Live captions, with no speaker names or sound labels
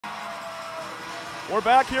We're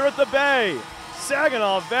back here at the Bay.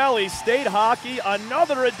 Saginaw Valley State Hockey,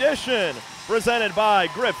 another edition presented by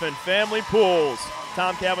Griffin Family Pools.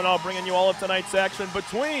 Tom Cavanaugh bringing you all of tonight's action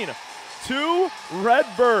between two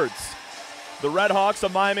Redbirds, the RedHawks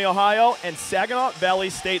of Miami, Ohio, and Saginaw Valley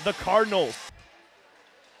State, the Cardinals.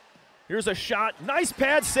 Here's a shot. Nice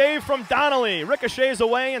pad save from Donnelly. Ricochets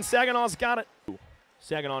away, and Saginaw's got it.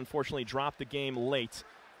 Saginaw unfortunately dropped the game late.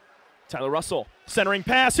 Tyler Russell, centering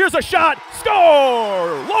pass. Here's a shot. Score!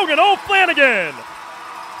 Logan O'Flanagan.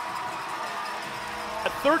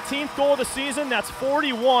 At 13th goal of the season, that's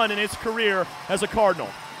 41 in his career as a Cardinal.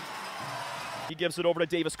 He gives it over to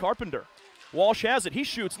Davis Carpenter. Walsh has it. He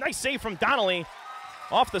shoots. Nice save from Donnelly.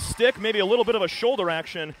 Off the stick, maybe a little bit of a shoulder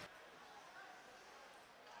action.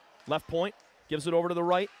 Left point, gives it over to the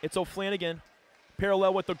right. It's O'Flanagan.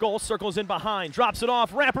 Parallel with the goal, circles in behind, drops it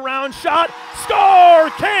off, wraparound shot,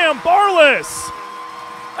 score! Cam Barlass!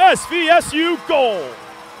 SVSU goal.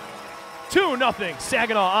 2-0,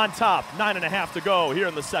 Saginaw on top. 9.5 to go here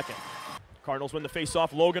in the second. Cardinals win the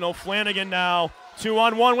faceoff. Logan O'Flanagan now.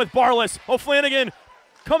 2-on-1 with Barlass. O'Flanagan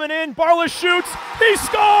coming in, Barlass shoots, he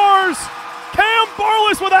scores! Cam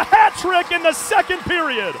Barlass with a hat trick in the second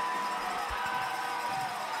period.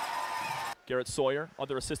 Garrett Sawyer,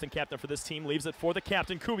 other assistant captain for this team, leaves it for the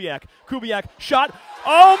captain, Kubiak. Kubiak, shot.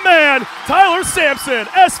 Oh, man! Tyler Samson,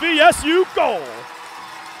 SVSU goal.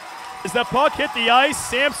 As the puck hit the ice,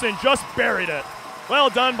 Samson just buried it. Well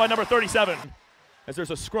done by number 37. As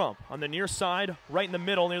there's a scrum on the near side, right in the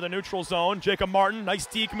middle near the neutral zone. Jacob Martin, nice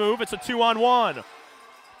deke move. It's a 2-on-1.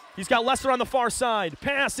 He's got Lesser on the far side.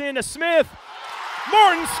 Pass in to Smith.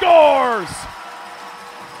 Martin scores!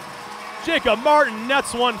 Jacob Martin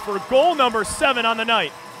nets one for goal number 7 on the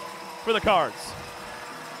night for the Cards.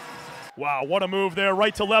 Wow, what a move there.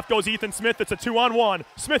 Right to left goes Ethan Smith. It's a 2-on-1.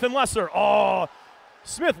 Smith and Lesser. Oh,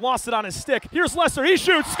 Smith lost it on his stick. Here's Lesser. He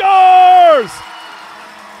shoots. Scores!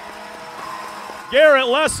 Garrett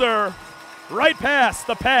Lesser right past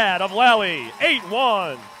the pad of Lally.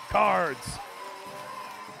 8-1 Cards.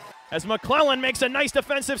 As McClellan makes a nice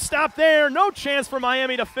defensive stop there. No chance for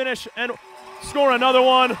Miami to finish and score another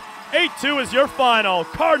one. 8-2 is your final.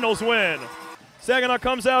 Cardinals win. Saginaw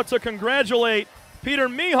comes out to congratulate Peter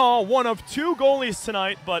Mehall, one of 2 goalies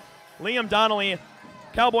tonight, but Liam Donnelly,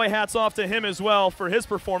 Cowboy hats off to him as well for his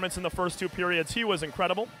performance in the first 2 periods. He was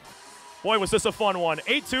incredible. Boy, was this a fun one.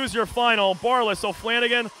 8-2 is your final. Barlass,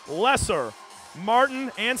 O'Flanagan, Lesser, Martin,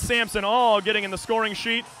 and Samson all getting in the scoring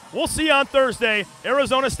sheet. We'll see you on Thursday.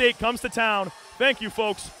 Arizona State comes to town. Thank you,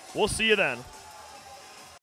 folks. We'll see you then.